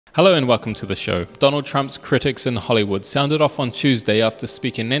Hello and welcome to the show. Donald Trump's critics in Hollywood sounded off on Tuesday after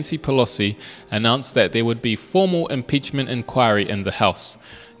Speaker Nancy Pelosi announced that there would be formal impeachment inquiry in the House.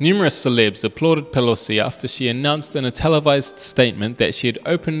 Numerous celebs applauded Pelosi after she announced in a televised statement that she had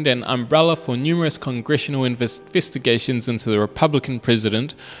opened an umbrella for numerous congressional investigations into the Republican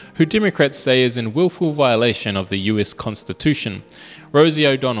president, who Democrats say is in willful violation of the US Constitution. Rosie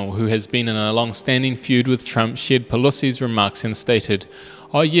O'Donnell, who has been in a long-standing feud with Trump, shared Pelosi's remarks and stated,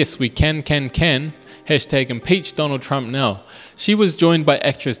 "Oh yes, we can. Hashtag impeach Donald Trump now." She was joined by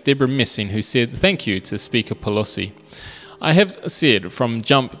actress Deborah Messing, who said thank you to Speaker Pelosi. "I have said from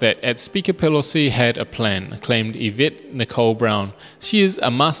jump that Speaker Pelosi had a plan," claimed Yvette Nicole Brown. "She is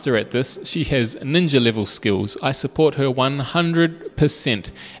a master at this. She has ninja-level skills. I support her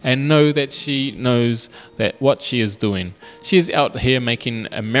 100% and know that she knows what she is doing. She is out here making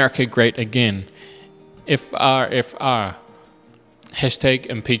America great again. FR. Hashtag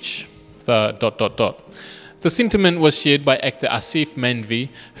impeach the ... The sentiment was shared by actor Asif Mandvi,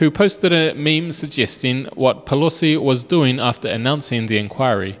 who posted a meme suggesting what Pelosi was doing after announcing the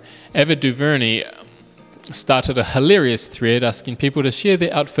inquiry. Ava DuVernay started a hilarious thread asking people to share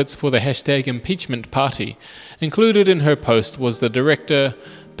their outfits for the hashtag impeachment party. Included in her post was the director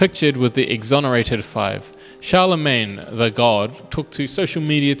pictured with the exonerated five. Charlemagne the God took to social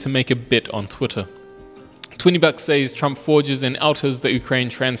media to make a bit on Twitter. $20 says Trump forges and alters the Ukraine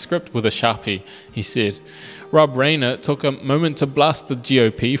transcript with a Sharpie, he said. Rob Rayner took a moment to blast the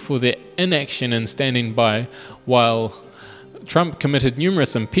GOP for their inaction and standing by while Trump committed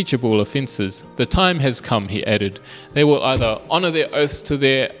numerous impeachable offences. "The time has come," he added. "They will either honour their oaths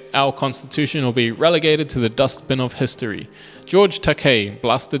to our Constitution or be relegated to the dustbin of history." George Takei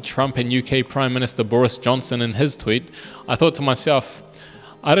blasted Trump and UK Prime Minister Boris Johnson in his tweet. "I thought to myself,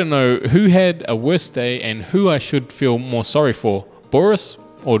 I don't know who had a worse day and who I should feel more sorry for, Boris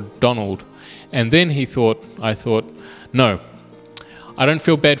or Donald." And then I thought, no, I don't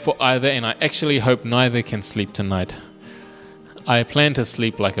feel bad for either, and I actually hope neither can sleep tonight. "I plan to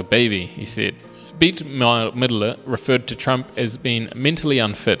sleep like a baby," he said. Beat Midler referred to Trump as being mentally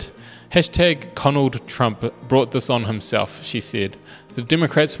unfit. Hashtag Donald Trump brought this on himself, she said. "The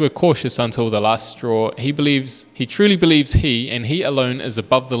Democrats were cautious until the last straw. He truly believes he, and he alone, is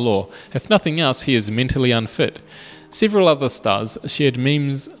above the law. If nothing else, he is mentally unfit." Several other stars shared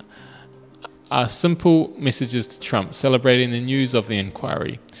memes are simple messages to Trump, celebrating the news of the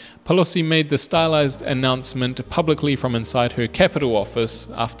inquiry. Pelosi made the stylized announcement publicly from inside her Capitol office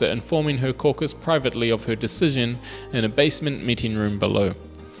after informing her caucus privately of her decision in a basement meeting room below.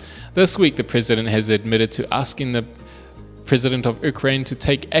 This week, the president has admitted to asking the president of Ukraine to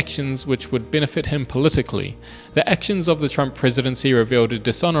take actions which would benefit him politically. The actions of the Trump presidency revealed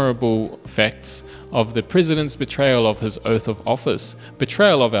dishonorable facts of the president's betrayal of his oath of office,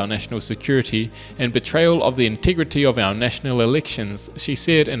 betrayal of our national security, and betrayal of the integrity of our national elections, she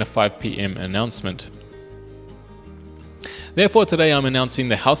said in a 5 p.m. announcement. "Therefore, today I'm announcing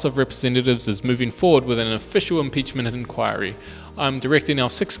the House of Representatives is moving forward with an official impeachment inquiry. I'm directing our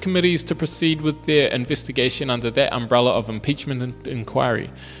 6 committees to proceed with their investigation under that umbrella of impeachment inquiry.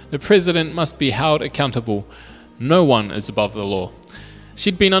 The president must be held accountable. No one is above the law."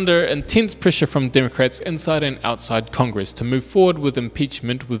 She'd been under intense pressure from Democrats inside and outside Congress to move forward with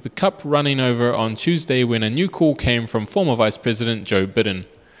impeachment, with the cup running over on Tuesday when a new call came from former Vice President Joe Biden.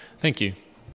 Thank you.